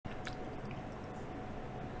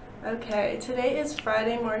Okay, today is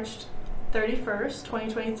Friday, March 31st,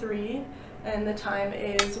 2023, and the time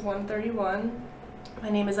is 1:31.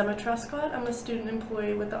 My name is Emma Truscott. I'm a student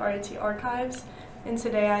employee with the RIT Archives, and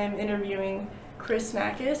today I am interviewing Chris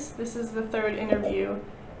Nakis. This is the third interview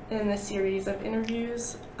in the series of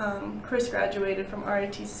interviews. Chris graduated from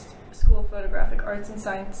RIT School of Photographic Arts and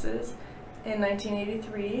Sciences in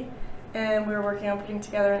 1983, and we were working on putting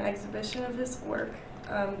together an exhibition of his work.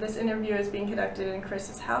 This interview is being conducted in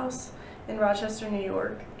Chris's house in Rochester, New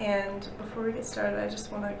York. And before we get started, I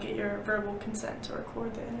just want to get your verbal consent to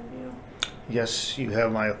record the interview. Yes, you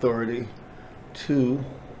have my authority to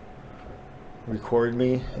record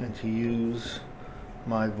me and to use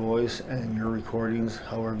my voice and your recordings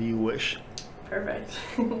however you wish. Perfect.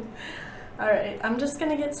 All right, I'm just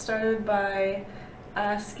going to get started by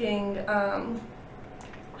asking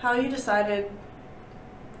how you decided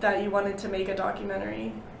that you wanted to make a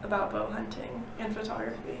documentary about bow hunting and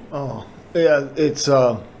photography. Oh, yeah, it's you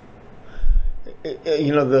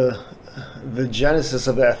know, the genesis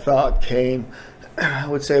of that thought came, I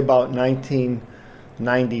would say, about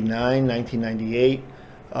 1999, 1998.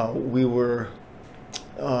 We were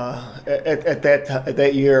at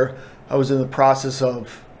that year, I was in the process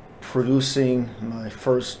of producing my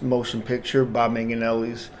first motion picture, Bob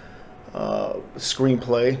Manganelli's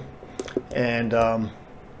screenplay, and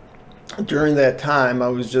during that time, I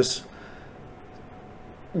was just,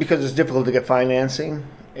 because it's difficult to get financing,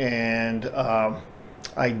 and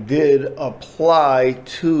I did apply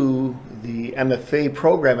to the MFA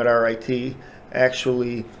program at RIT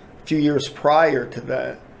actually a few years prior to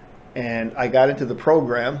that, and I got into the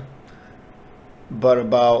program, but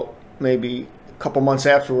about maybe a couple months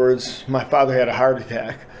afterwards, my father had a heart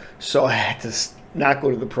attack, so I had to not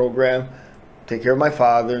go to the program, take care of my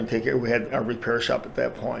father, and we had a repair shop at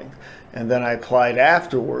that point. And then I applied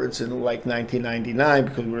afterwards in like 1999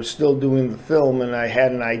 because we were still doing the film, and I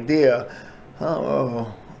had an idea,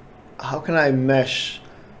 oh, how can I mesh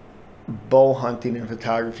bow hunting and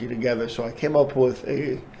photography together? So I came up with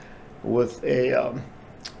a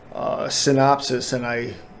synopsis, and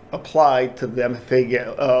I applied to the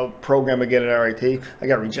MFA program again at RIT. I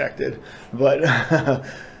got rejected, but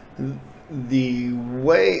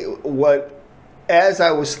as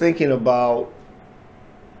I was thinking about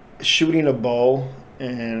shooting a bow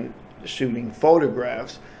and shooting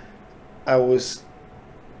photographs, I was,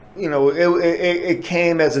 you know, it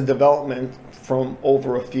came as a development from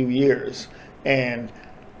over a few years. And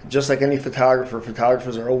just like any photographer,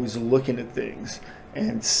 photographers are always looking at things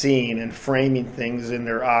and seeing and framing things in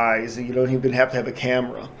their eyes. You don't even have to have a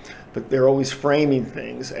camera, but they're always framing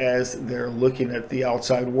things as they're looking at the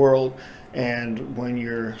outside world. And when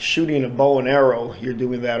you're shooting a bow and arrow, you're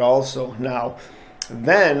doing that also. Now,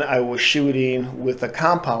 then I was shooting with a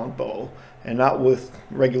compound bow and not with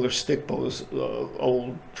regular stick bows,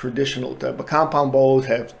 old traditional type. But compound bows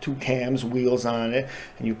have two cams, wheels on it,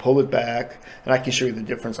 and you pull it back. And I can show you the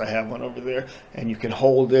difference. I have one over there, and you can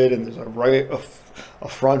hold it, and there's a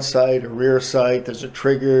front sight, a rear sight. There's a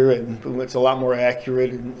trigger, and it's a lot more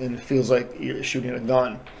accurate, and it feels like you're shooting a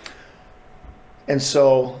gun. And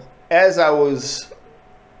so, as I was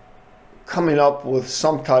coming up with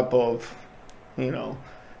some type of, you know,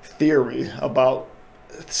 theory about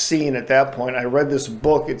seeing at that point, I read this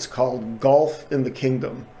book. It's called Golf in the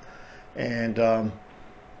Kingdom, and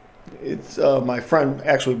it's my friend,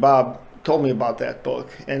 actually Bob, told me about that book,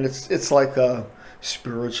 and it's like a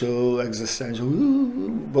spiritual, existential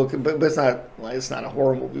book, but it's not a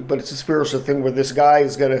horror movie, but it's a spiritual thing where this guy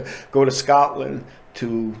is gonna go to Scotland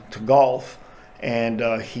to golf, and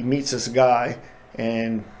he meets this guy,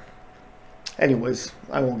 and anyways,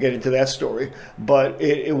 I won't get into that story, but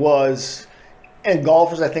it was, and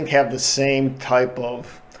golfers I think have the same type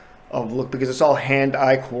of look, because it's all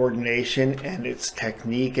hand-eye coordination, and it's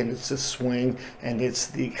technique, and it's a swing, and it's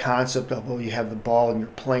the concept of, oh, you have the ball and you're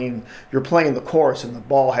playing the course, and the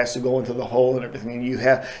ball has to go into the hole and everything,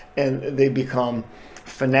 and they become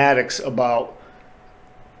fanatics about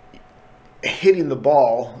hitting the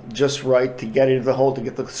ball just right to get into the hole, to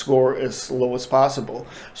get the score as low as possible.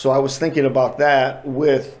 So I was thinking about that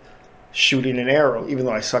with shooting an arrow, even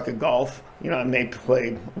though I suck at golf. You know, I may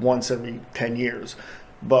play once every 10 years.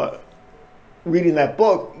 But reading that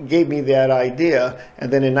book gave me that idea.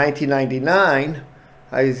 And then in 1999,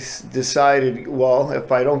 I decided, well,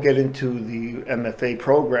 if I don't get into the MFA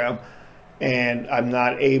program and I'm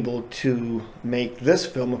not able to make this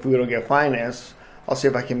film, if we don't get financed, I'll see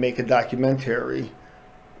if I can make a documentary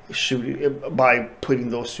shooting by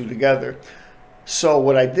putting those two together. So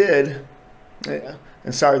what I did,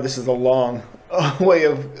 and sorry, this is a long way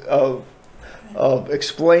of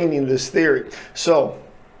explaining this theory. So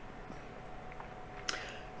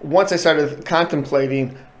once I started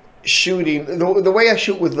contemplating shooting, the way I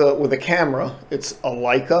shoot with a camera, it's a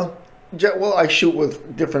Leica. Well, I shoot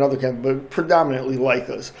with different other cameras, but predominantly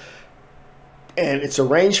Leicas. And it's a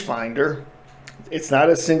rangefinder. It's not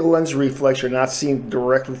a single lens reflex. You're not seeing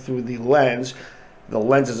directly through the lens. The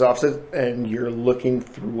lens is offset, and you're looking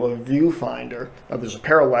through a viewfinder. Now, there's a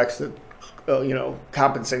parallax that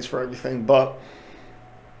compensates for everything, but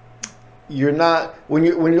you're not when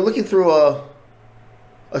you're looking through a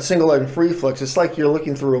single lens reflex. It's like you're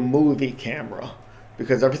looking through a movie camera,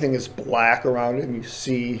 because everything is black around it and you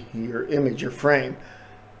see your image, your frame.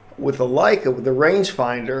 With a Leica, with the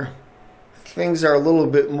rangefinder, things are a little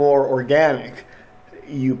bit more organic.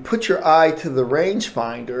 You put your eye to the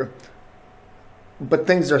rangefinder, but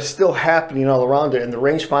things are still happening all around it, and the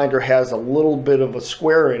rangefinder has a little bit of a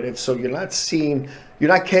square in it, so you're not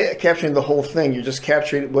capturing the whole thing. You're just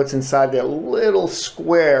capturing what's inside that little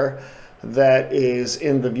square that is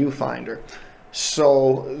in the viewfinder.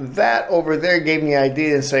 So that over there gave me the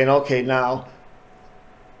idea and saying, okay, now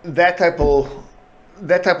that type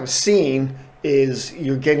of scene is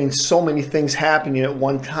you're getting so many things happening at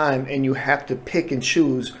one time, and you have to pick and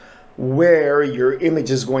choose where your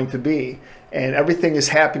image is going to be, and everything is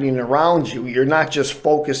happening around you. You're not just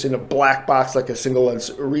focused in a black box like a single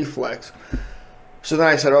lens reflex. So then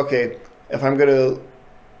I said, okay, if I'm going to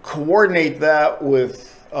coordinate that with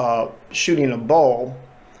shooting a bow,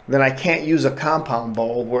 then I can't use a compound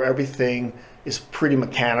bow where everything is pretty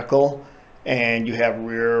mechanical and you have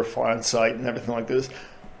rear, front sight and everything like this.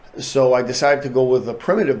 So I decided to go with a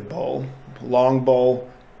primitive bow, long bow,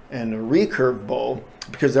 and a recurve bow,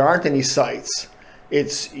 because there aren't any sights.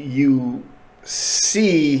 It's you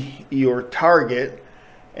see your target,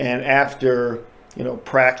 and after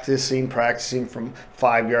practicing from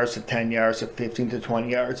 5 yards to 10 yards to 15 to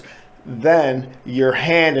 20 yards, then your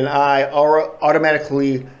hand and eye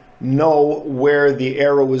automatically know where the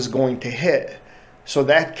arrow is going to hit. So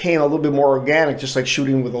that came a little bit more organic, just like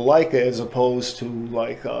shooting with a Leica as opposed to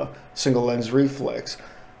like a single lens reflex.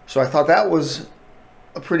 So I thought that was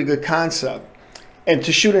a pretty good concept. And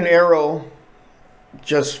to shoot an arrow, it's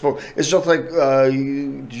just like,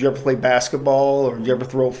 did you ever play basketball, or did you ever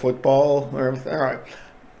throw a football or everything? All right,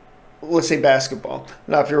 let's say basketball.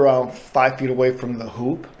 Now, if you're around 5 feet away from the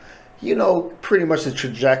hoop, you know pretty much the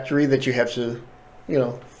trajectory that you have to,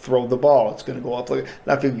 throw the ball. It's going to go up like,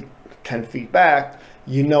 now if you're 10 feet back,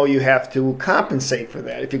 you have to compensate for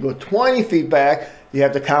that. If you go 20 feet back, you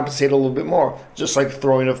have to compensate a little bit more, just like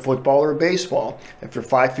throwing a football or a baseball. If you're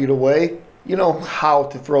 5 feet away, you know how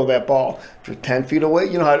to throw that ball. If you're 10 feet away,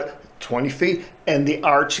 you know how to, 20 feet, and the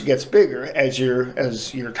arch gets bigger as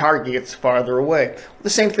your target gets farther away. The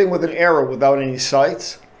same thing with an arrow without any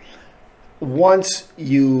sights. Once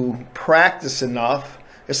you practice enough,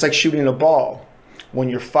 it's like shooting a ball. When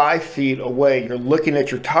you're 5 feet away, you're looking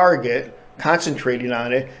at your target, concentrating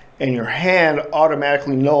on it, and your hand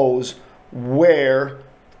automatically knows where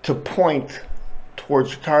to point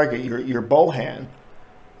towards your target, your bow hand,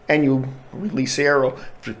 and you release the arrow.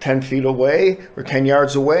 If you're 10 feet away or 10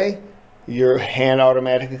 yards away, your hand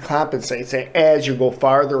automatically compensates. And as you go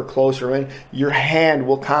farther or closer in, your hand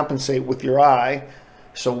will compensate with your eye.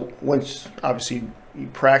 So once, obviously, you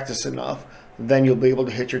practice enough, then you'll be able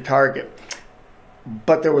to hit your target.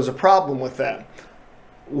 But there was a problem with that.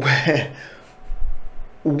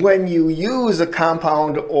 When you use a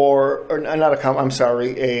compound or not a compound, I'm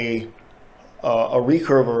sorry, a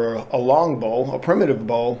recurve or a long bow, a primitive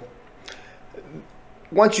bow,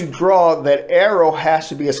 once you draw, that arrow has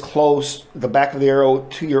to be as close, the back of the arrow,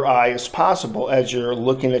 to your eye as possible as you're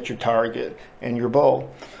looking at your target and your bow.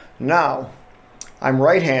 Now, I'm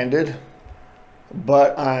right-handed,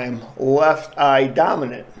 but I'm left eye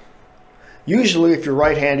dominant. Usually, if you're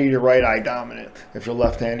right-handed, you're right eye dominant. If you're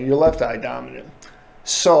left-handed, you're left eye dominant.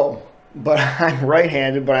 So, but I'm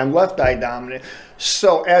right-handed, but I'm left eye dominant.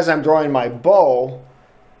 So as I'm drawing my bow,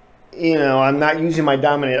 I'm not using my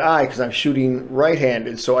dominant eye because I'm shooting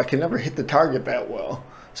right-handed, so I can never hit the target that well.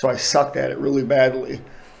 So I sucked at it really badly.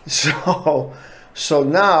 So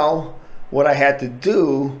now what I had to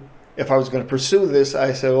do, if I was going to pursue this,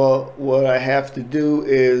 I said, well, what I have to do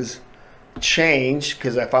is change,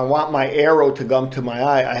 because if I want my arrow to come to my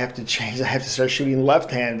eye, I have to change. I have to start shooting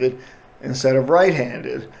left-handed instead of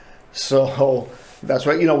right-handed. So that's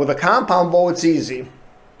right. With a compound bow, it's easy.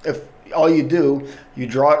 If all you do, you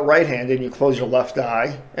draw it right-handed and you close your left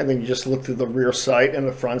eye, and then you just look through the rear sight and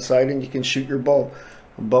the front sight, and you can shoot your bow.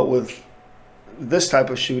 But with this type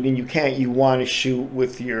of shooting, you can't. You want to shoot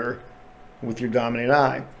with your dominant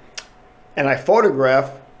eye. And I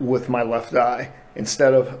photograph with my left eye.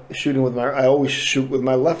 instead of shooting with I always shoot with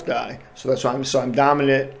my left eye. So that's why I'm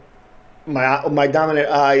dominant. My dominant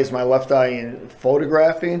eye is my left eye in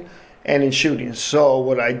photographing and in shooting. So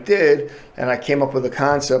what I did, and I came up with a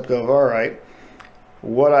concept of, all right,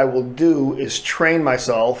 what I will do is train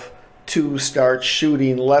myself to start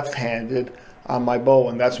shooting left-handed on my bow,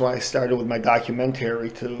 and that's why I started with my documentary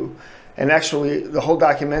too. And actually, the whole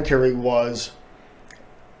documentary was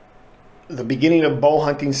the beginning of bow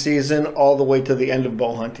hunting season all the way to the end of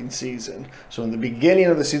bow hunting season. So in the beginning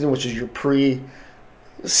of the season, which is your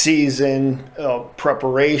pre-season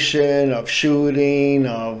preparation of shooting,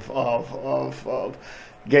 of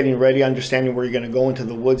getting ready, understanding where you're going to go into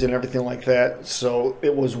the woods and everything like that. So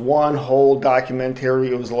it was one whole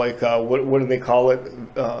documentary. It was like, what do they call it?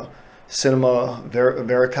 Cinema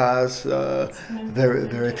veritas,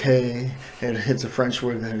 verite, and it's a French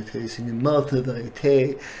word, verite, cinema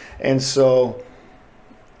verite. And so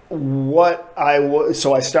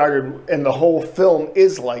so I started, and the whole film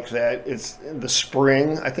is like that. It's in the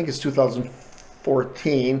spring, I think it's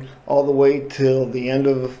 2014, all the way till the end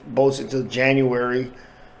of till January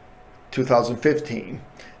 2015.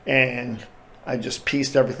 And I just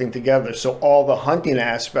pieced everything together. So all the hunting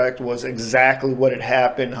aspect was exactly what had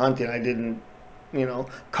happened hunting. I didn't,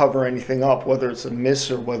 cover anything up, whether it's a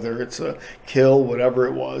miss or whether it's a kill, whatever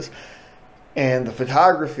it was. And the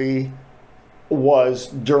photography was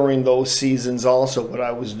during those seasons also what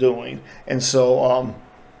I was doing. And so,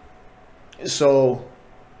 so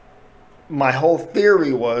my whole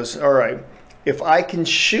theory was, all right, if I can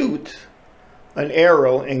shoot an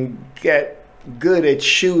arrow and get good at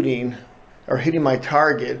shooting or hitting my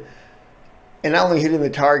target, and not only hitting the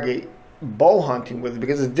target, bow hunting with it,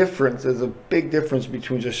 because there's a big difference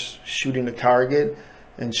between just shooting a target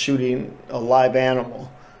and shooting a live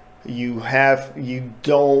animal. You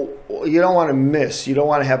don't want to miss. You don't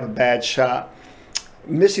want to have a bad shot.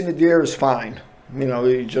 Missing a deer is fine.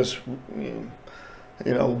 It just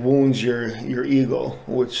wounds your ego,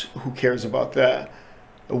 which who cares about that?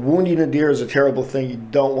 Wounding a deer is a terrible thing. You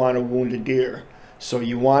don't want to wound a deer. So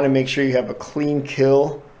you want to make sure you have a clean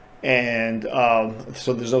kill, and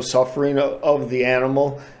so there's no suffering of the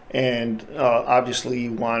animal, and obviously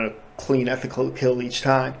you want a clean, ethical kill each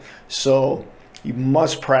time. So you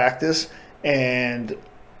must practice, and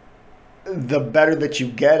the better that you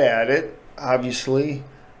get at it, obviously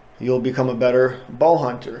you'll become a better bow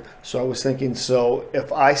hunter. So I was thinking, so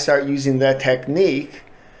if I start using that technique,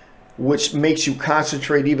 which makes you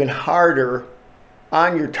concentrate even harder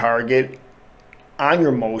on your target, on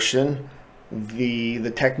your motion,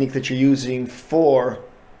 the technique that you're using for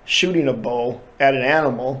shooting a bow at an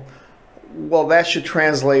animal, well, that should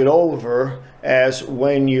translate over as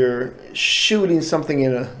when you're shooting something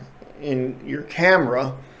in your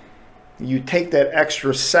camera, you take that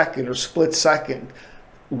extra second or split second,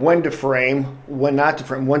 when to frame, when not to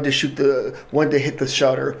frame, when to hit the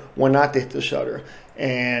shutter, when not to hit the shutter.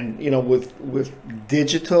 And with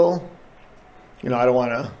digital, I don't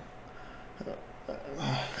want to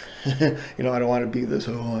I don't want to be this,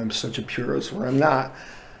 I'm such a purist, where I'm not.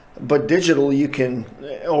 But digital, you can,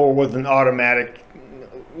 or with an automatic,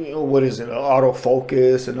 what is it,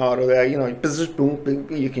 autofocus and auto that,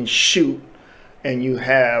 you can shoot, and you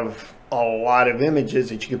have a lot of images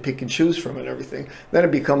that you can pick and choose from and everything. Then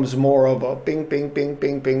it becomes more of a bing, bing, bing,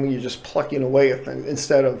 bing, bing. You're just plucking away at things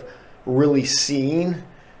instead of really seeing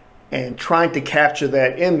and trying to capture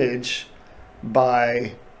that image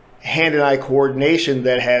by hand and eye coordination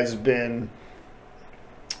that has been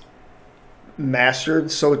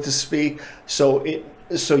mastered, so to speak. So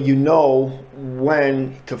you know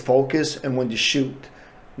when to focus and when to shoot.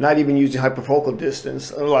 Not even using hyperfocal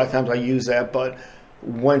distance. A lot of times I use that, but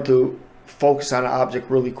when to focus on an object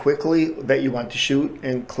really quickly that you want to shoot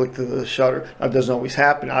and click to the shutter. Now, it doesn't always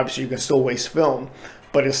happen. Obviously, you can still waste film,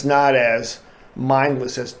 but it's not as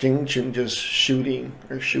mindless as just shooting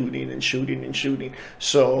or shooting and shooting and shooting.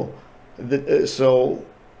 So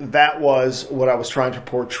that was what I was trying to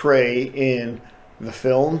portray in the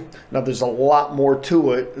film. Now, there's a lot more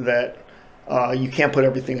to it that you can't put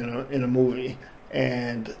everything in a movie.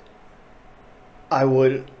 And I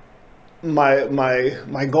would,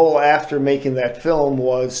 my goal after making that film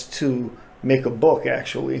was to make a book,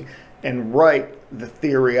 actually, and write the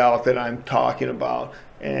theory out that I'm talking about,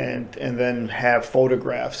 and then have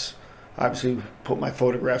photographs, obviously put my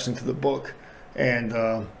photographs into the book, and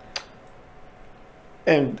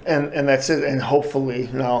that's it. And hopefully,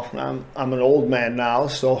 now I'm an old man now,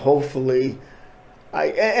 so hopefully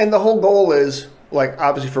and the whole goal is, like,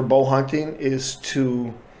 obviously for bow hunting, is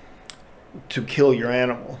to kill your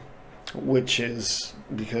animal. which is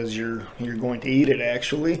because you're going to eat it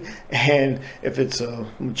actually. And if it's a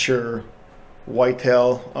mature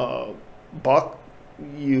whitetail buck,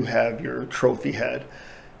 you have your trophy head.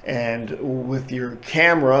 And with your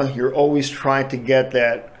camera, you're always trying to get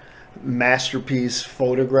that masterpiece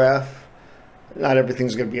photograph. Not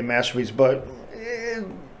everything's going to be a masterpiece, but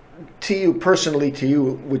to you, personally to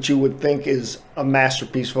you, what you would think is a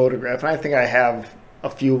masterpiece photograph. And I think I have a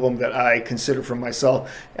few of them that I consider for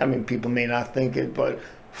myself. I mean, people may not think it, but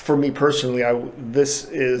for me personally, this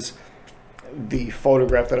is the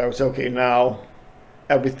photograph that I was, okay, now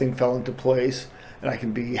everything fell into place and I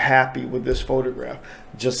can be happy with this photograph.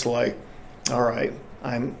 Just like, all right,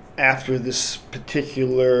 I'm after this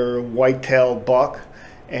particular whitetail buck,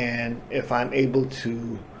 and if I'm able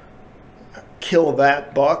to kill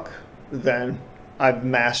that buck, then I've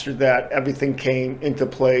mastered that. Everything came into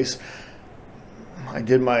place. I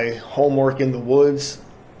did my homework in the woods.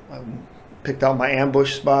 I picked out my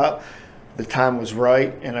ambush spot. The time was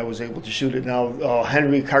right, and I was able to shoot it. Now,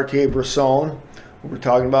 Henri Cartier-Bresson, we're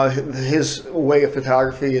talking about his way of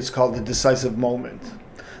photography. It's called the decisive moment.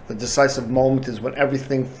 The decisive moment is when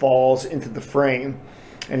everything falls into the frame,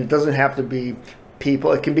 and it doesn't have to be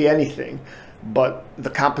people. It can be anything, but the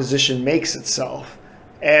composition makes itself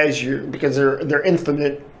as because there are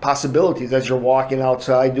infinite possibilities as you're walking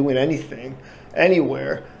outside, doing anything,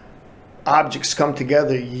 anywhere. Objects come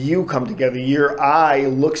together, you come together, your eye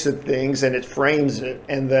looks at things and it frames it,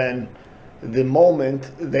 and then the moment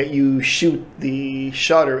that you shoot the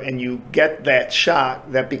shutter and you get that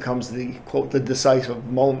shot, that becomes the, quote, the decisive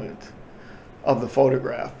moment of the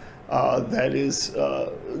photograph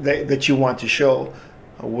that you want to show.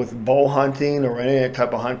 With bow hunting or any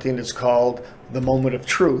type of hunting, it's called the moment of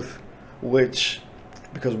truth, which,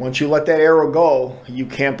 because once you let that arrow go, you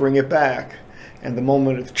can't bring it back. And the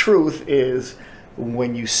moment of truth is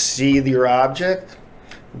when you see your object,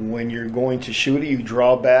 when you're going to shoot it, you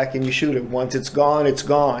draw back and you shoot it. Once it's gone, it's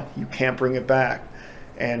gone. You can't bring it back.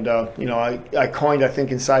 And, you know, I coined, I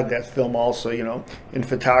think, inside that film also, you know, in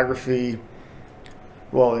photography,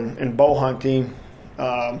 well, in bow hunting,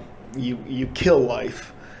 you kill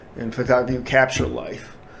life. In photography, you capture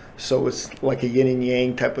life. So it's like a yin and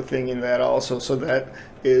yang type of thing in that also. So that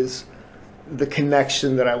is the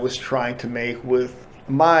connection that I was trying to make with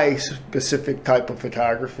my specific type of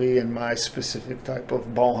photography and my specific type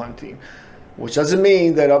of bow hunting, which doesn't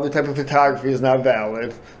mean that other type of photography is not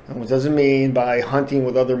valid, and which doesn't mean by hunting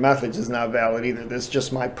with other methods is not valid either. That's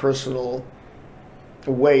just my personal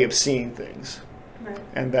way of seeing things. Right.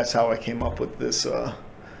 And that's how I came up with this, a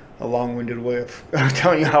long-winded way of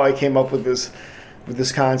telling you how I came up with this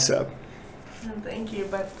concept. Thank you,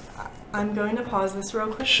 but I'm going to pause this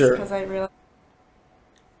real quick. Sure. Because I realized.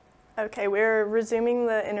 Okay, we're resuming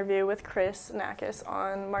the interview with Chris Nakis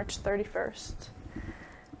on March 31st.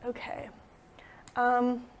 Okay.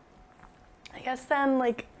 I guess then,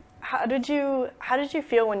 like, how did you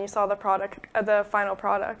feel when you saw the final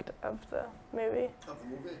product of the movie? Of the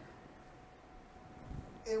movie?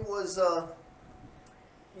 It was,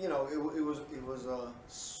 you know, it was a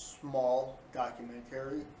small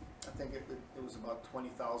documentary. I think it was about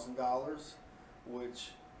 $20,000,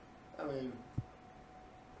 which, I mean,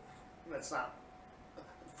 that's not,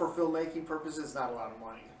 for filmmaking purposes, it's not a lot of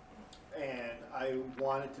money. And I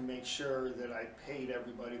wanted to make sure that I paid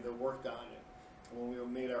everybody that worked on it. When we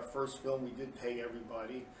made our first film, we did pay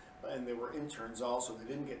everybody, and they were interns also. They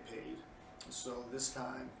didn't get paid. So this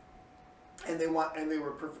time, and they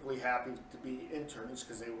were perfectly happy to be interns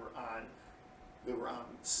because they were on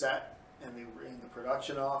set and they were in the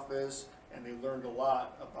production office, and they learned a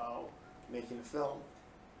lot about making a film.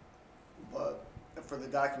 But for the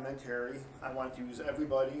documentary, I wanted to use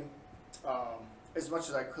everybody as much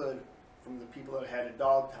as I could from the people that had a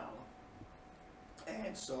Dogtown.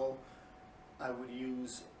 And so I would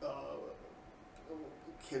use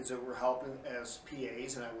kids that were helping as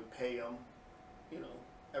PAs, and I would pay them, you know,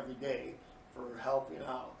 every day for helping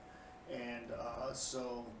out. And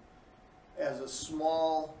so as a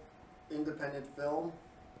small independent film,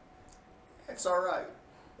 it's all right.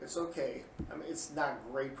 It's okay. I mean, it's not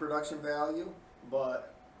great production value,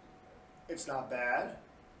 but it's not bad.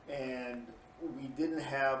 And we didn't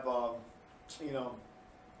have, you know,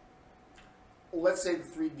 let's say the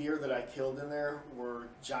 3 deer that I killed in there were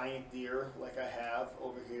giant deer like I have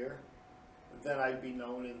over here. Then I'd be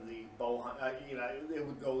known in the bow hunt. You know, it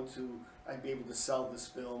would go to, I'd be able to sell this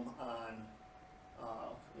film on,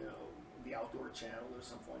 you know, the Outdoor Channel or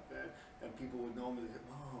something like that, and people would know me. They'd go,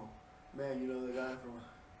 oh man, you know the guy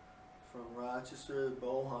from Rochester,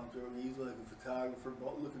 bow hunter. He's like a photographer.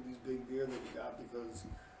 Look at these big deer that we got, because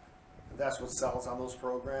that's what sells on those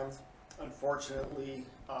programs. unfortunately,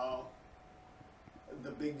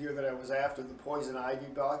 the big deer that I was after, the poison ivy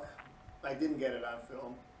buck, I didn't get it on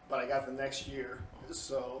film, but I got the next year,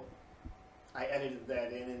 so I edited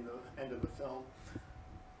that in the end of the film.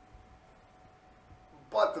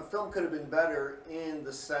 But the film could have been better in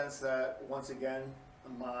the sense that, once again,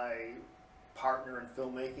 my partner in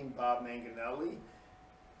filmmaking, Bob Manganelli,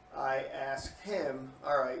 I asked him,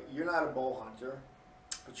 all right, you're not a bow hunter,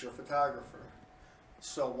 but you're a photographer.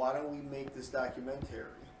 So why don't we make this documentary?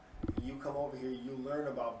 You come over here, you learn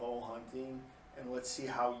about bow hunting, and let's see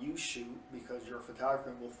how you shoot, because you're a photographer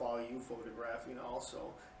and we'll follow you photographing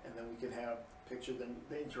also. And then we can have picture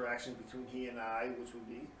the interaction between he and I, which would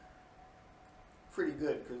be pretty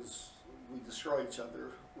good because we destroy each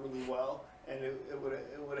other really well, and it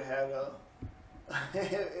would have had a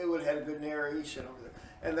it would have had a good narration over there.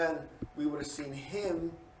 And then we would have seen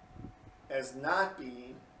him as not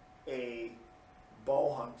being a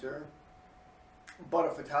bow hunter, but a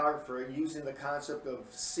photographer, using the concept of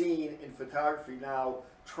seeing in photography now,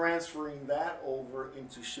 transferring that over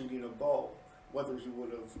into shooting a bow, whether he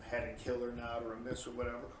would have had a kill or not, or a miss or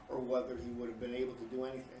whatever, or whether he would have been able to do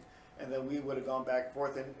anything. And then we would have gone back and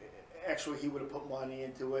forth, and actually he would have put money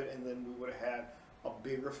into it, and then we would have had a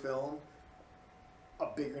bigger film, a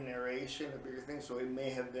bigger narration, a bigger thing. So it may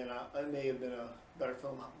have been a better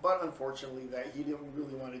film. But unfortunately, that he didn't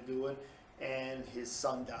really want to do it, and his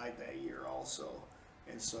son died that year also,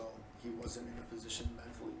 and so he wasn't in a position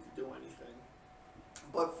mentally to do anything.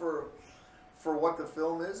 But for what the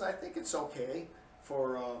film is, I think it's okay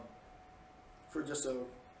for just a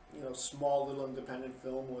small little independent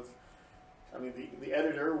film with. I mean, the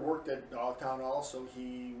editor worked at Dogtown also.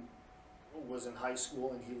 He was in high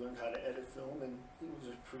school and he learned how to edit film, and he was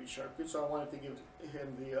a pretty sharp kid. So I wanted to give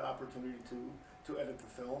him the opportunity to edit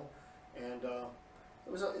the film, and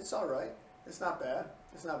it's all right. It's not bad.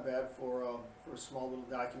 It's not bad for a small little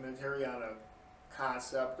documentary on a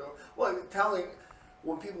concept.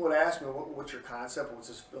 When people would ask me what's your concept, what's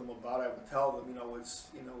this film about, I would tell them,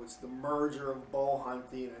 it's the merger of bow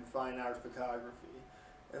hunting and fine art photography,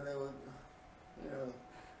 and they would.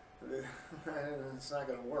 It's not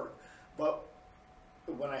going to work. But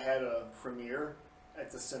when I had a premiere at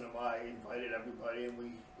the cinema, I invited everybody, and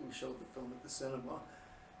we showed the film at the cinema,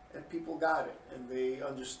 and people got it, and they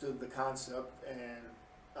understood the concept, and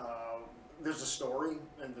there's a story,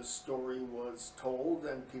 and the story was told,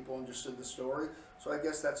 and people understood the story, so I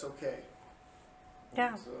guess that's okay.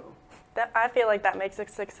 Yeah, so. I feel like that makes a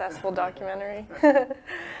successful documentary.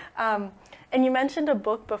 And you mentioned a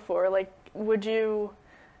book before, like, would you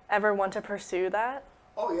ever want to pursue that?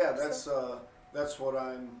 Oh yeah, that's what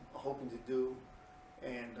I'm hoping to do,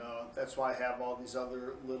 and that's why I have all these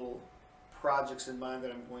other little projects in mind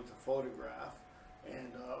that I'm going to photograph,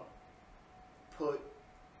 and put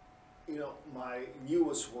my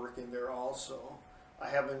newest work in there also. I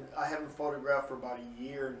haven't photographed for about a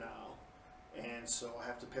year now, and so I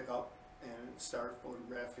have to pick up and start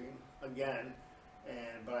photographing again,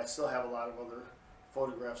 but I still have a lot of other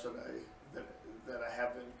photographs that I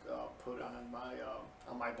haven't put on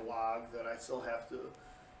my blog that I still have to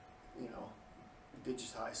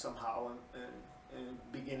digitize somehow and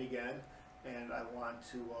begin again, and I want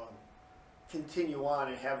to continue on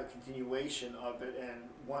and have a continuation of it. And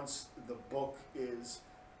once the book is,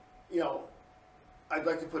 I'd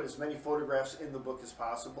like to put as many photographs in the book as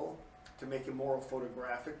possible to make it more a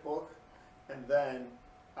photographic book, and then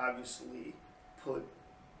obviously put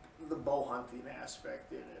the bow hunting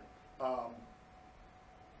aspect in it.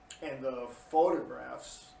 And the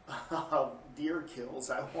photographs of deer kills,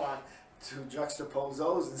 I want to juxtapose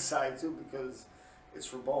those inside too, because it's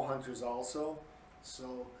for bow hunters also.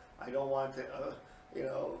 So I don't want to,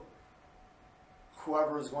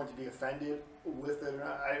 whoever is going to be offended with it,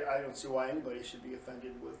 I don't see why anybody should be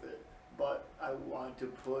offended with it, but I want to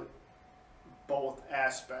put both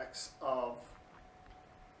aspects of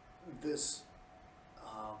this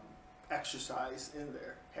exercise in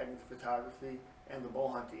there, having the photography and the bow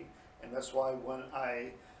hunting. And that's why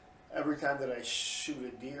every time that I shoot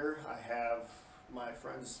a deer, I have my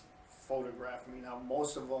friends photograph me. Now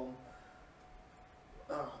most of them,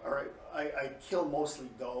 I kill mostly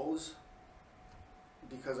does,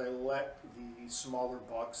 because I let the smaller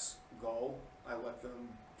bucks go. I let them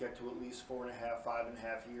get to at least 4.5,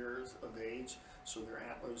 5.5 years of age, so their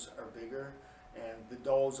antlers are bigger. And the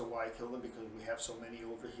does are why I kill them, because we have so many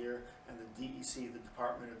over here. And the DEC, the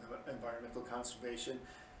Department of Environmental Conservation,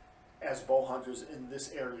 as bow hunters in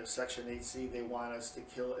this area, Section 8C, they want us to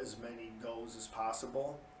kill as many does as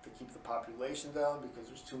possible to keep the population down, because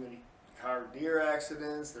there's too many car deer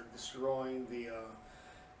accidents. They're destroying the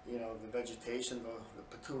you know, the vegetation,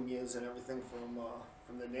 the petunias and everything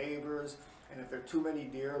from the neighbors. And if there are too many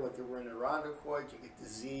deer, like there were in Irondequoit, you get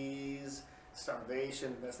disease,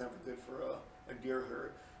 starvation, and that's never good for a deer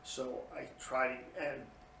herd. So I try, and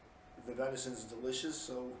the venison is delicious,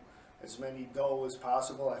 so as many doe as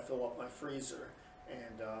possible, I fill up my freezer.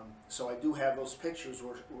 And so I do have those pictures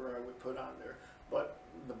where I would put on there. But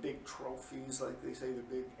the big trophies, like they say, the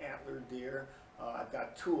big antler deer, I've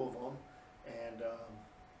got 2 of them, and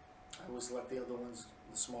I always let the other ones,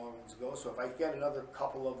 the smaller ones, go. So if I get another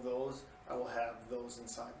couple of those, I will have those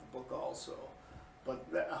inside the book also. But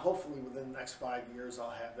hopefully within the next 5 years, I'll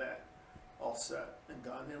have that all set and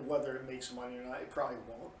done. And whether it makes money or not, it probably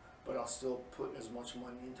won't. But I'll still put as much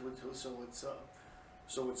money into it too, so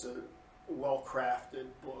it's a well-crafted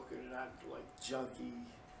book and not like junky,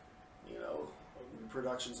 you know,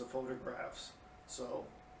 reproductions of photographs. So,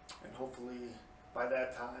 and hopefully by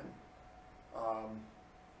that time,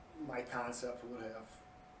 my concept would have,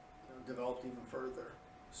 you know, developed even further.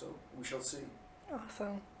 So we shall see.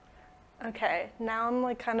 Awesome. Okay, now I'm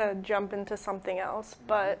like kind of jump into something else,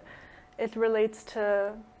 but it relates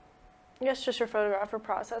to, I guess, just your photographer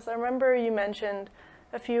process. I remember you mentioned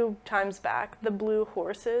a few times back the blue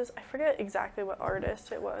horses. I forget exactly what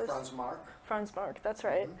artist it was. Franz Marc. Franz Marc, that's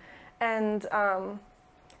right. And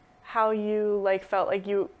how you like felt like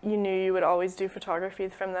you knew you would always do photography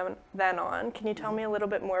from then on. Can you tell me a little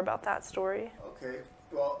bit more about that story? Okay.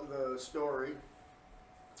 Well, the story,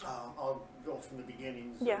 I'll go from the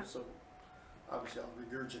beginning. Yeah. So obviously I'll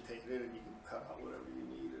regurgitate it, and you can cut out whatever you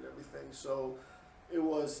need and everything. So it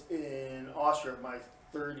was in Austria, my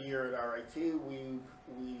 3rd year at RIT. We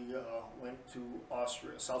went to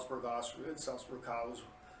Austria, Salzburg, Austria, and Salzburg College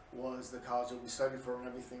was the college that we studied for, and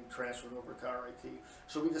everything transferred over to RIT.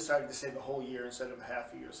 So we decided to stay the whole year instead of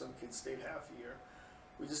half a year. Some kids stayed half a year.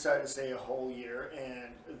 We decided to stay a whole year,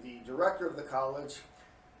 and the director of the college,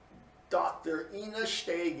 Dr. Ina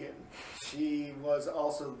Stegen, she was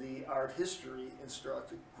also the art history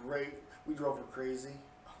instructor. Great. We drove her crazy.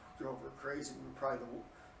 We were probably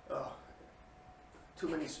too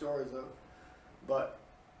many stories of, but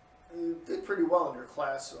did pretty well in her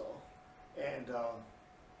class though. And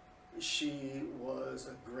she was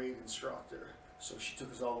a great instructor. So she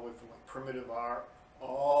took us all the way from like primitive art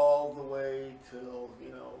all the way till, you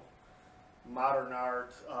know, modern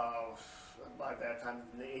art by that time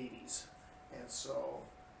in the 80s. And so,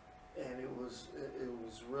 and it was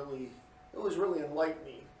really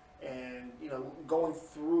enlightening. And, you know, going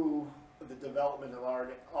through the development of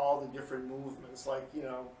art, all the different movements, like, you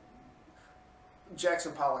know,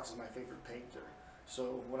 Jackson Pollock is my favorite painter.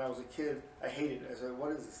 So when I was a kid, I hated it. I said,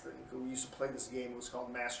 what is this thing? We used to play this game. It was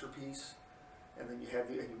called Masterpiece. And then you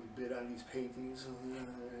would bid on these paintings and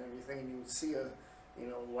everything, and you would see a, you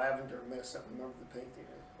know, lavender mist. I remember the painting.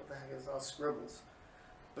 What the heck is all scribbles?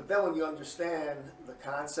 But then when you understand the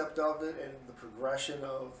concept of it and the progression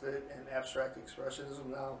of it and abstract expressionism,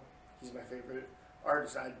 now he's my favorite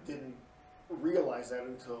artist. I didn't realize that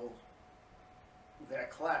until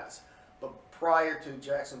that class. But prior to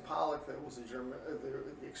Jackson Pollock, there was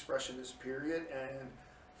the Expressionist period, and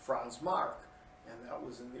Franz Marc, and that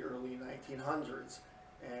was in the early 1900s.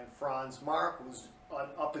 And Franz Marc was an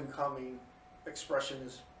up-and-coming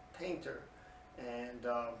Expressionist painter. And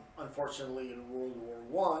unfortunately, in World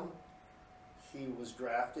War I, he was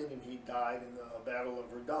drafted and he died in the Battle of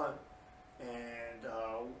Verdun. And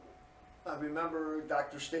I remember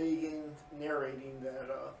Dr. Stegen narrating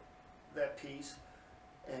that piece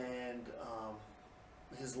and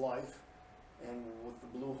his life, and with the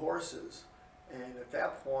blue horses. And at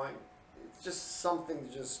that point, it's just something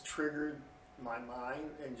that just triggered my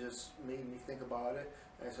mind and just made me think about it.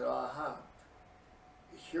 And I said, aha.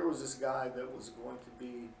 Here was this guy that was going to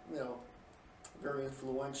be, you know, very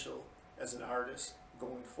influential as an artist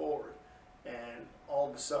going forward. And all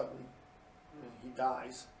of a sudden, he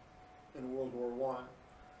dies in World War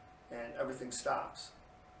I, and everything stops.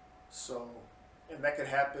 So, and that could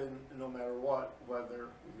happen no matter what, whether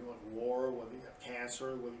you go to war, whether you have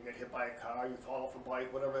cancer, whether you get hit by a car, you fall off a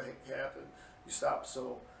bike, whatever happened, you stop.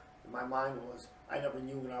 So my mind was, I never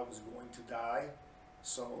knew when I was going to die.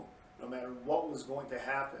 So no matter what was going to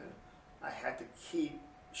happen, I had to keep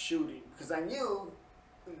shooting, because I knew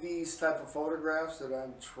these type of photographs that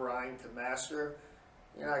I'm trying to master,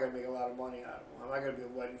 you're not going to make a lot of money out of them. I'm not going to be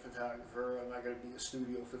a wedding photographer. I'm not going to be a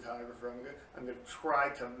studio photographer. I'm going to try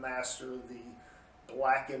to master the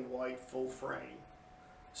black and white full frame.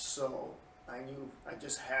 So I knew I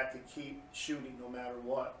just had to keep shooting no matter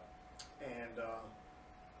what. And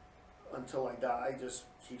until I die, just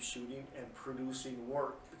keep shooting and producing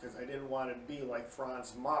work, because I didn't want to be like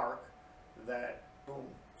Franz Marc, that boom,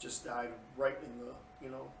 just died right in the,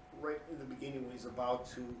 right in the beginning when he's about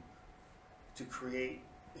to create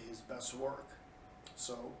his best work.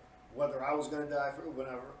 So whether I was going to die for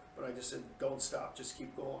whatever, but I just said, don't stop, just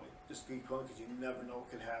keep going because you never know what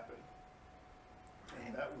could happen.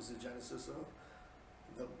 And that was the genesis of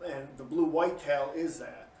the Blue Whitetail is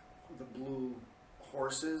that. The blue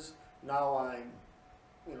horses. Now I'm,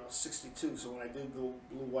 62. So when I did the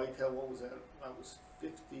Blue Whitetail, what was that? I was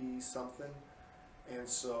 50 something. And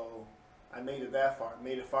so I made it that far. I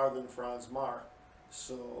made it farther than Franz Marc.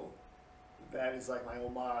 So that is like my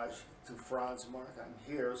homage to Franz Marc. I'm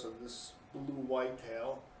here, so this Blue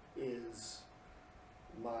Whitetail is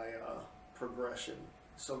my progression,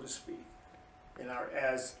 so to speak. And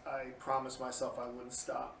as I promised myself I wouldn't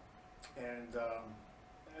stop. And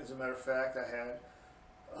as a matter of fact, I had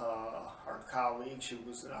our colleague, she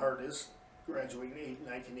was an artist, graduated in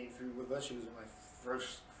 1983 with us. She was in my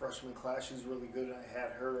first freshman class. She was really good, and I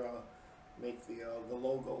had her make the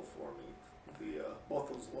logo for me, both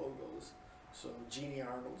those logos. So Jeannie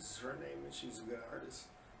Arnold is her name, and she's a good artist.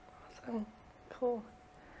 Awesome. Cool.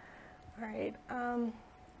 All right.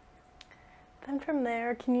 Then from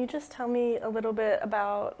there, can you just tell me a little bit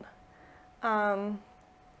about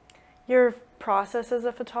your process as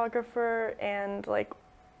a photographer and like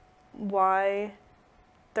why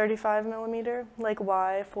 35 millimeter? Like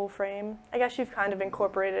why full frame? I guess you've kind of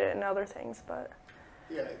incorporated it in other things, but.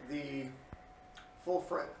 Yeah, the full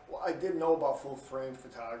frame, well, I did know about full frame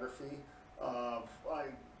photography.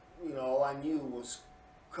 All I knew was,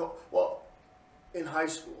 well, in high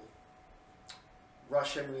school,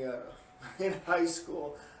 Rush Henrietta. In high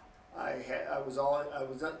school, I was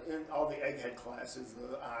in all the egghead classes,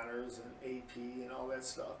 the honors and AP and all that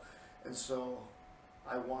stuff, and so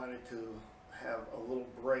I wanted to have a little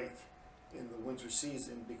break in the winter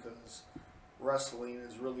season because wrestling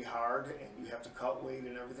is really hard and you have to cut weight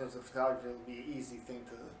and everything. As a photographer, it would be an easy thing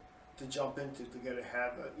to jump into to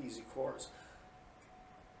have an easy course.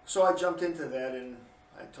 So I jumped into that, and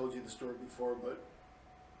I told you the story before, but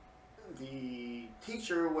the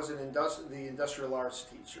teacher was the industrial arts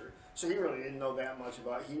teacher, so he really didn't know that much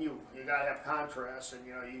about it. He knew you got to have contrast, and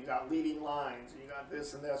you got leading lines, and you got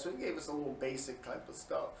this and that. So he gave us a little basic type of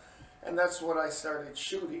stuff, and that's what I started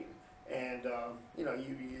shooting. And you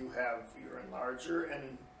have your enlarger,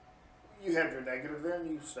 and you have your negative there, and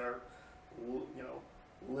you start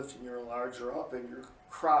lifting your enlarger up, and you're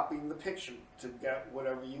cropping the picture to get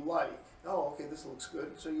whatever you like. Oh, okay, this looks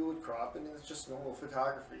good. So you would crop, and it's just normal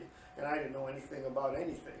photography. And I didn't know anything about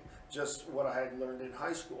anything, just what I had learned in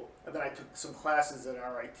high school. And then I took some classes at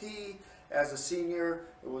RIT as a senior.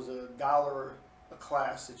 It was $1 a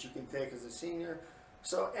class that you can take as a senior.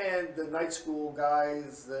 So, and the night school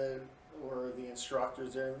guys that were the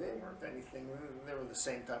instructors there, they weren't anything. They were the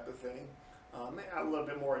same type of thing. A little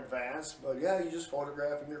bit more advanced, but yeah, you just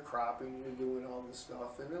photograph and you're cropping and you're doing all this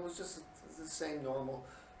stuff, and it was just the same normal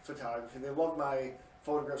photography. They loved my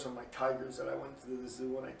photographs of my tigers that I went to the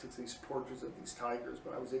zoo and I took these portraits of these tigers,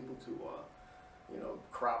 but I was able to,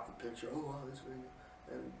 crop the picture. Oh wow, this is really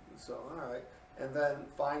good. And so all right, and then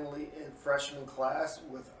finally in freshman class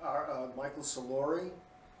with our Michael Solori,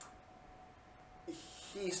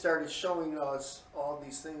 he started showing us all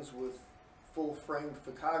these things with full frame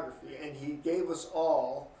photography, and he gave us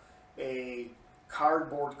all a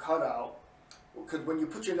cardboard cutout, because when you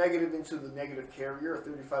put your negative into the negative carrier, a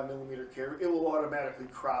 35 millimeter carrier, it will automatically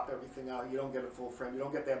crop everything out. You don't get a full frame, you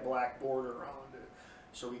don't get that black border around it.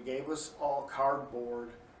 So he gave us all cardboard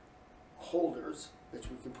holders that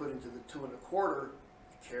we can put into the 2 1/4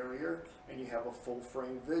 carrier, and you have a full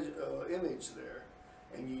frame image there.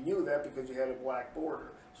 And you knew that because you had a black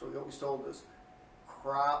border. So he always told us,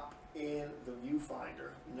 crop in the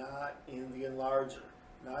viewfinder, not in the enlarger,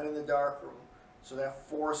 not in the darkroom. So that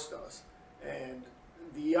forced us. And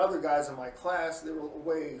the other guys in my class, they were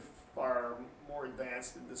way far more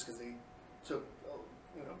advanced in this because they took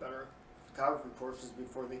better photography courses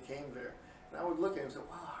before they came there. And I would look at him and say,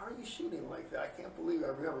 wow, how are you shooting like that? I can't believe it. I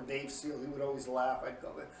remember Dave Steele, he would always laugh. I'd go,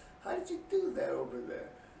 how did you do that over there?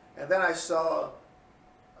 And then I saw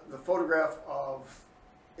the photograph of,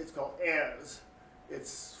 it's called As.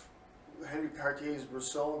 It's Henri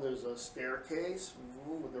Cartier-Bresson. There's a staircase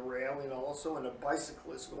with a railing also, and a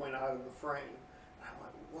bicyclist going out of the frame. And I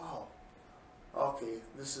went, wow, okay,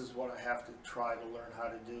 this is what I have to try to learn how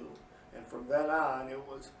to do. And from then on, it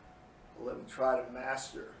was, let me try to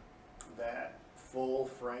master that full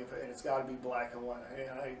frame, and it's got to be black and white.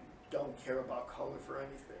 And I don't care about color for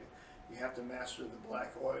anything. You have to master the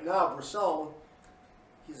black and white. Now, Bresson,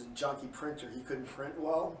 he's a junkie printer. He couldn't print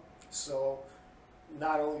well, so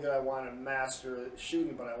not only did I want to master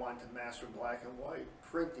shooting, but I wanted to master black and white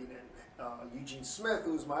printing. And Eugene Smith,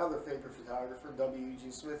 who was my other favorite photographer,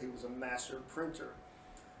 Eugene Smith, he was a master printer.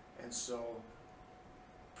 And so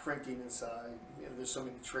printing inside, you know, there's so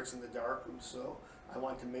many tricks in the darkroom, so I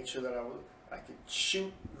wanted to make sure that I could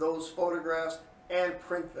shoot those photographs and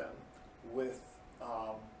print them with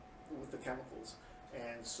the chemicals.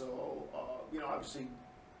 And so, you know, obviously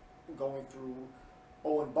going through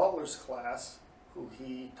Owen Butler's class, who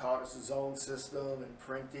he taught us his own system and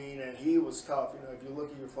printing, and he was tough. You know, if you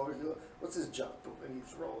look at your photos, you go, what's this junk? And he'd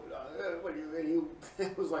throw it on. And he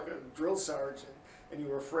it was like a drill sergeant, and you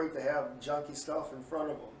were afraid to have junky stuff in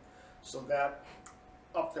front of him. So that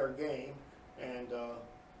upped their game, and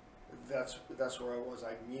that's where I was.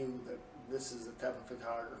 I knew that this is the type of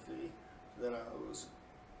photography that I was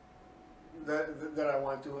that I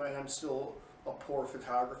want to do, and I'm still a poor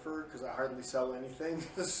photographer because I hardly sell anything.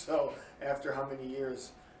 So after how many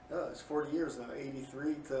years? It's 40 years now,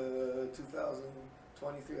 83 to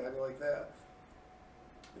 2023, how do you like that?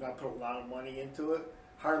 And I put a lot of money into it.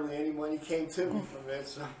 Hardly any money came to me from it,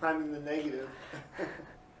 so I'm in the negative.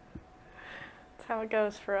 That's how it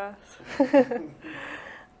goes for us.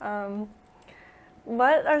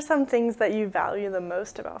 What are some things that you value the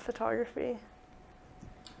most about photography?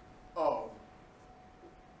 Oh,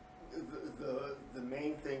 the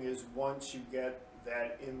main thing is once you get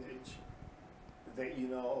that image, that you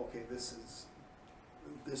know, okay, this is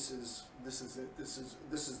it. This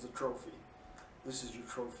is the trophy. This is your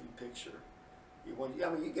trophy picture.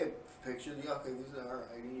 You get pictures. Okay, this is all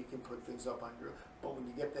right, and you can put things up on your. But when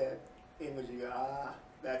you get that image, you go,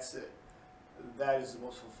 that's it. That is the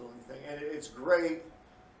most fulfilling thing, and it's great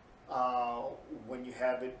when you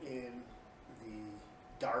have it in the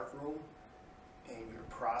dark room and you're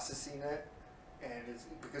processing it, and it's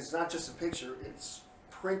because it's not just a picture; it's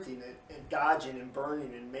printing it and dodging and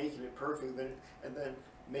burning and making it perfect, and then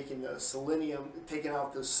making the selenium, taking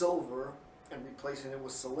out the silver and replacing it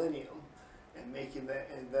with selenium, and making that,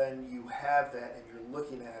 and then you have that, and you're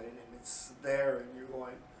looking at it, and it's there, and you're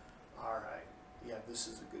going, all right. Yeah, this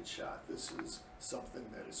is a good shot. This is something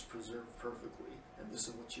that is preserved perfectly, and this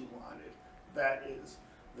is what you wanted. That is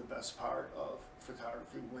the best part of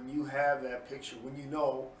photography. When you have that picture, when you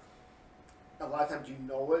know, a lot of times you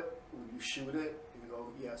know it, when you shoot it, and you go,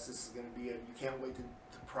 yes, this is going to be it. You can't wait to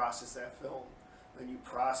process that film. Then you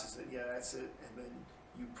process it, yeah, that's it, and then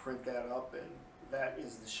you print that up, and that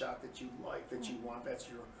is the shot that you like, that you want. That's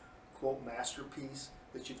your, quote, masterpiece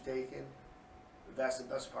that you've taken. That's the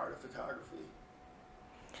best part of photography.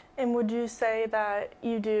 And would you say that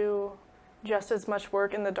you do just as much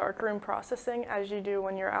work in the darkroom processing as you do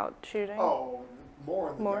when you're out shooting? Oh,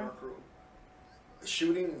 more in the darkroom.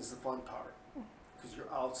 Shooting is the fun part because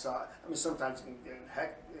you're outside. I mean, sometimes you can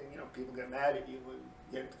get, people get mad at you when you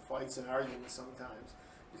get into fights and arguments sometimes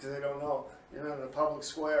because they don't know. You're in a public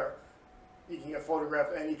square. You can get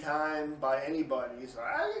photographed anytime by anybody. So,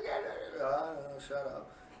 you get it. Shut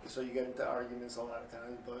up. So you get into arguments a lot of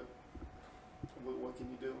times, but what can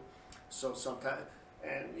you do? So sometimes,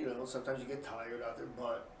 and sometimes you get tired out there.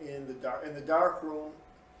 But in the dark room,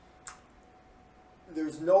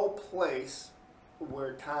 there's no place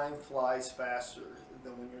where time flies faster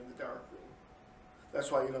than when you're in the dark room.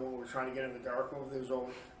 That's why when we're trying to get in the dark room, there's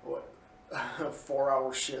only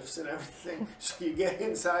 4-hour shifts and everything. So you get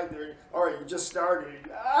inside there, all right, you just started.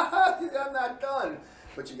 I'm not done.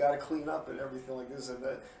 But you got to clean up and everything like this, and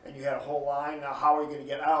you had a whole line. Now, how are you going to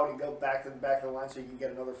get out and go back to the back of the line so you can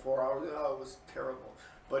get another 4 hours? Oh, it was terrible.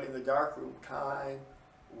 But in the dark room, time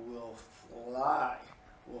will fly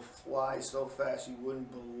so fast. You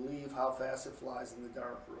wouldn't believe how fast it flies in the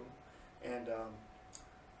dark room. And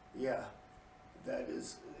yeah,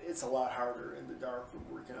 it's a lot harder in the dark room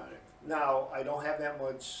working on it. Now, I don't have that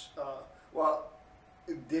much,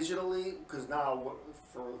 digitally, because now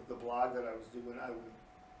for the blog that I was doing, I would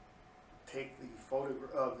take the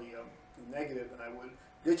photograph of the negative and I would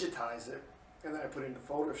digitize it, and then I put it into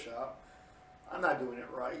Photoshop. I'm not doing it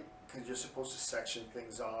right because you're supposed to section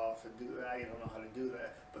things off and do that. I don't know how to do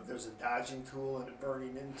that, but there's a dodging tool and a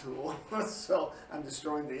burning in tool. So I'm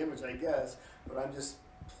destroying the image, I guess, but I'm just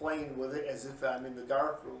playing with it as if I'm in the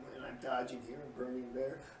dark room and I'm dodging here and burning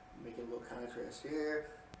there, making a little contrast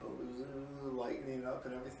here, lightening up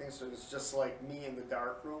and everything. So it's just like me in the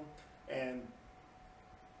dark room, and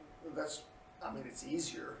it's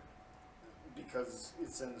easier because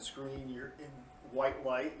it's in the screen. You're in white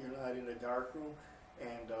light. You're not in a dark room,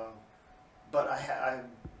 and but I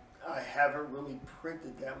haven't really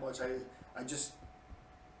printed that much. I just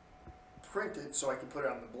printed so I could put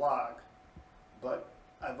it on the blog, but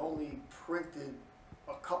I've only printed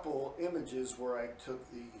a couple images where I took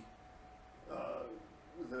the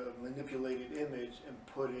manipulated image and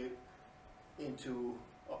put it into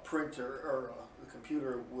a printer or a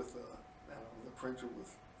computer with the printer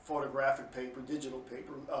with photographic paper, digital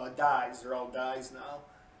paper, dyes. They're all dyes now,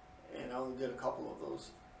 and I only did a couple of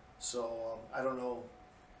those. So I don't know.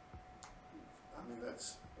 I mean,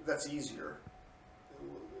 that's easier.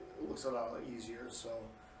 It looks a lot easier, so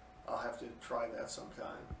I'll have to try that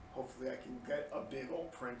sometime. Hopefully I can get a big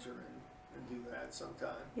old printer and do that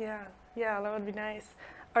sometime. Yeah, yeah, that would be nice.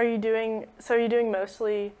 Are you doing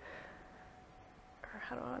mostly, or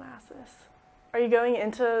how do I want to ask this? Are you going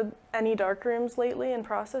into any dark rooms lately in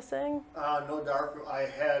processing? No dark room.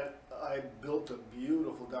 I built a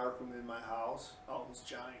beautiful dark room in my house. Oh, it was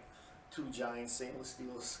giant. 2 giant stainless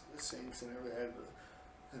steel sinks, and it had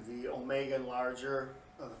the Omega enlarger,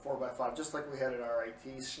 the 4x5, just like we had at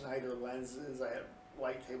RIT, Schneider lenses. I had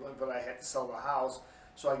light table, but I had to sell the house,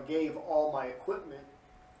 so I gave all my equipment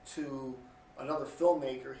to another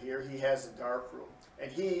filmmaker here. He has a dark room,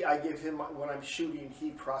 and I give him, when I'm shooting, he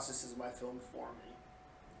processes my film for me.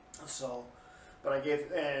 So, but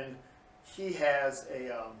and he has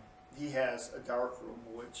a dark room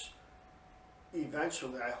which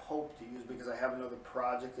eventually I hope to use, because I have another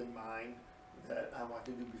project in mind that I want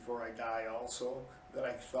to do before I die also, that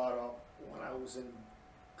I thought of when I was in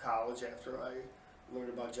college after I learned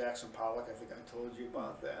about Jackson Pollock. I think I told you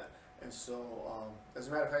about that. And so, as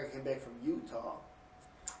a matter of fact, I came back from Utah,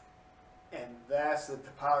 and that's the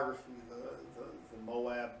topography, the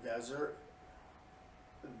Moab Desert.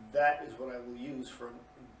 That is what I will use for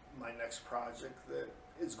my next project that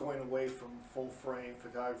is going away from full frame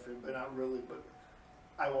photography, but not really, but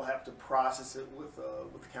I will have to process it with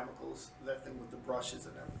chemicals, that thing with the brushes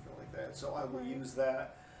and everything like that. So I will use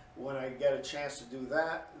that. When I get a chance to do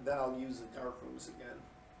that, then I'll use the dark rooms again.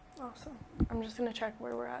 Awesome. I'm just going to check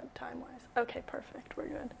where we're at time-wise. Okay, perfect. We're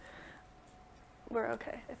good. We're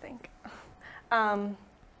okay, I think.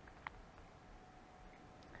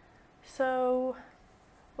 So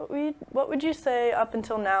what would you say up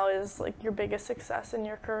until now is like your biggest success in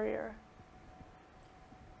your career?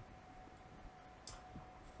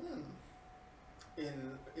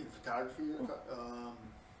 In photography,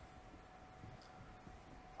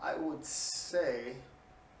 I would say,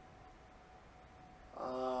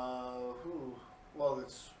 well,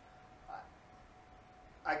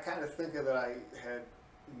 I kind of think that I had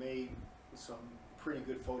made some pretty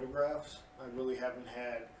good photographs. I really haven't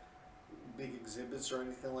had big exhibits or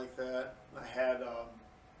anything like that. I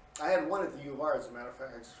had one at the U of R, as a matter of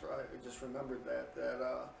fact. I just remembered that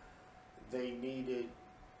they needed,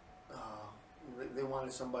 they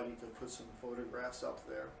wanted somebody to put some photographs up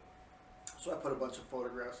there. So I put a bunch of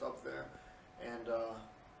photographs up there, and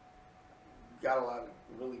got a lot of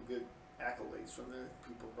really good accolades from the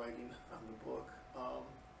people writing on the book.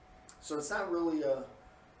 So it's not really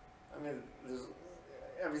I mean,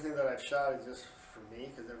 everything that I've shot is just for me,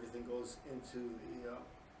 because everything goes into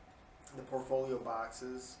the portfolio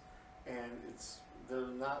boxes, and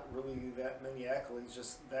there's not really that many accolades,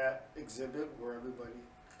 just that exhibit where everybody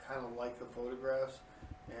kind of liked the photographs.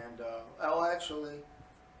 And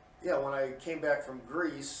when I came back from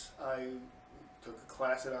Greece, I took a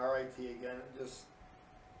class at RIT again, just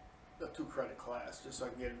a 2-credit class, just so I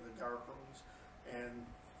could get into the dark rooms. And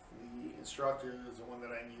the instructor is the one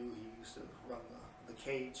that I knew. He used to run the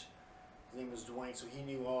cage. His name was Dwayne, so he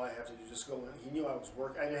knew all I had to do, just go in. He knew I was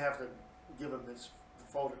working. I didn't have to give him the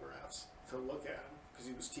photographs to look at them, because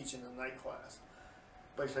he was teaching a night class.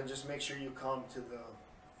 But he said, just make sure you come to the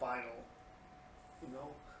final,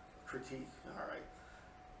 critique. All right.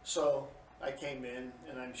 So I came in,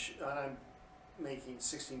 and I'm making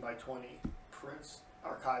 16 by 20 prints,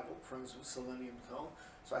 archival prints with selenium tone.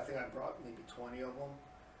 So I think I brought maybe 20 of them,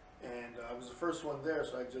 and I was the first one there.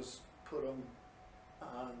 So I just put them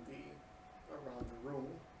on around the room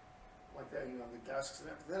like that, the desks and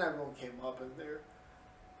everything. Then everyone came up and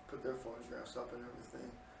put their photographs up and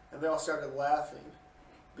everything, and they all started laughing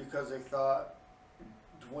because they thought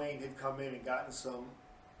Dwayne had come in and gotten some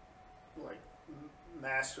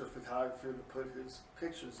master photographer to put his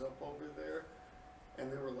pictures up over there,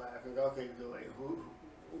 and they were laughing. Okay, Dwayne,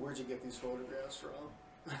 where'd you get these photographs from?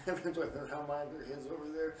 How mine are his over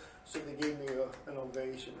there? So they gave me an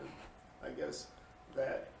ovation, and I guess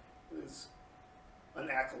that is an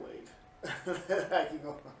accolade. I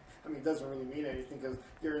mean, it doesn't really mean anything, because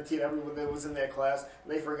guaranteed everyone that was in that class,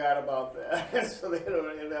 they forgot about that. So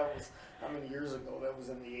and that was, how many years ago? That was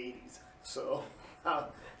in the 80s. So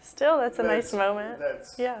still, that's a nice moment.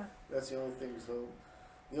 That's the only thing. So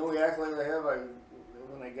the only accolade I have,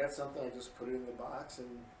 when I get something, I just put it in the box and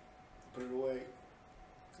put it away.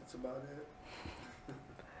 That's about it.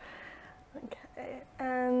 Okay,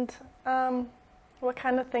 and what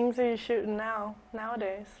kind of things are you shooting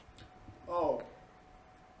nowadays? Oh,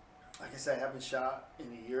 like I said, I haven't shot in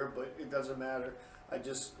a year, but it doesn't matter. I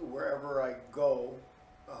just, wherever I go,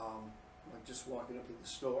 like just walking up to the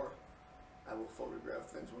store, I will photograph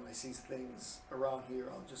things. When I see things around here,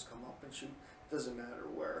 I'll just come up and shoot. It doesn't matter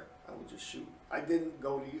where, I will just shoot. I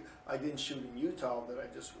didn't shoot in Utah where I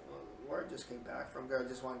just came back from. I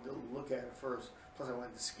just wanted to look at it first. Plus I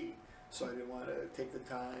wanted to ski, so I didn't want to take the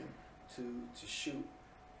time to shoot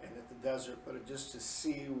and at the desert, but just to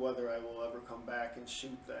see whether I will ever come back and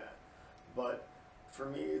shoot that. But for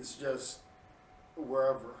me, it's just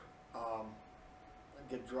wherever. I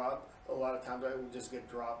get dropped. A lot of times I would just get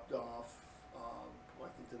dropped off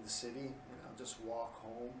like into the city, and I'll just walk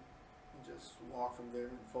home and just walk from there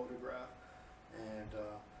and photograph, and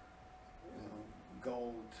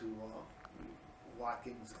go to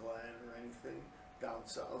Watkins Glen or anything down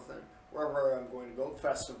south, and wherever I'm going to go,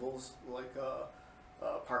 festivals like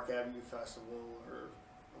Park Avenue Festival or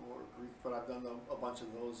Greek, but I've done a bunch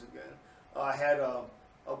of those again.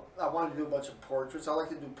 I wanted to do a bunch of portraits. I like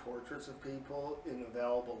to do portraits of people in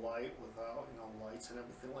available light without, lights and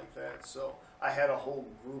everything like that. So I had a whole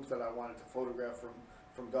group that I wanted to photograph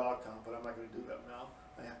from dog town, but I'm not going to do that now.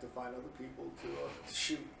 I have to find other people to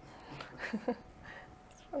shoot.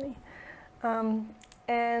 That's funny.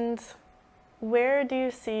 And where do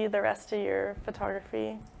you see the rest of your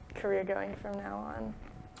photography career going from now on?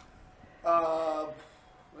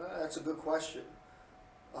 That's a good question.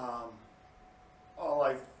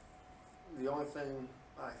 The only thing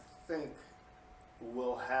I think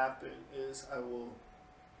will happen is I will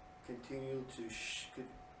continue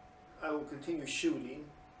shooting,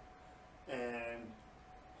 and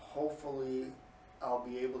hopefully I'll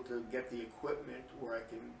be able to get the equipment where I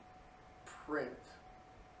can print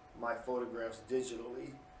my photographs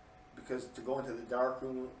digitally, because to go into the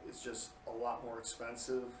darkroom is just a lot more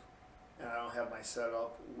expensive, and I don't have my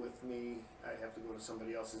setup with me. I have to go to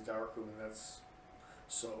somebody else's darkroom, and that's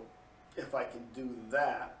so. If I can do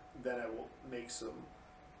that, then I will make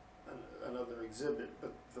another exhibit.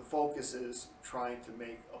 But the focus is trying to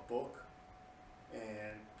make a book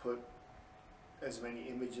and put as many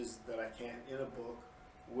images that I can in a book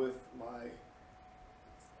with my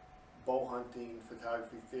bow hunting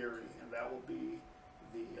photography theory, and that will be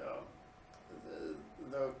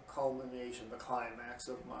the culmination, the climax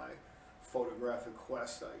of my photographic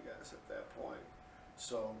quest, I guess, at that point.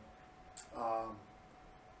 So,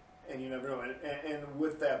 and you never know. And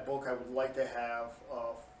with that book, I would like to have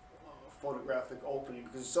a photographic opening,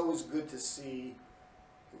 because it's always good to see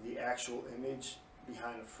the actual image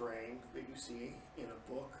behind a frame that you see in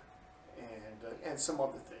a book, and some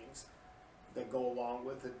other things that go along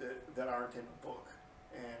with it that aren't in a book.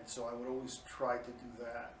 And so I would always try to do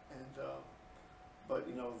that. And but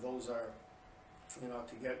those are,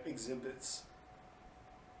 to get exhibits,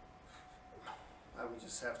 I would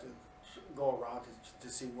just have to go around to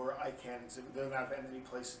see where I can exhibit. There are not that many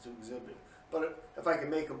places to exhibit. But if I can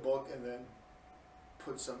make a book and then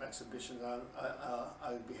put some exhibitions on,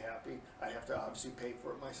 I'd be happy. I'd have to obviously pay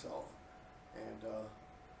for it myself, and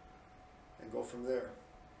go from there.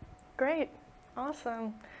 Great.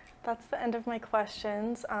 Awesome. That's the end of my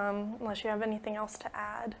questions, unless you have anything else to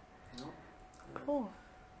add. No. Cool.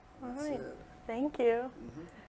 All That's right. it. Thank you. Mm-hmm.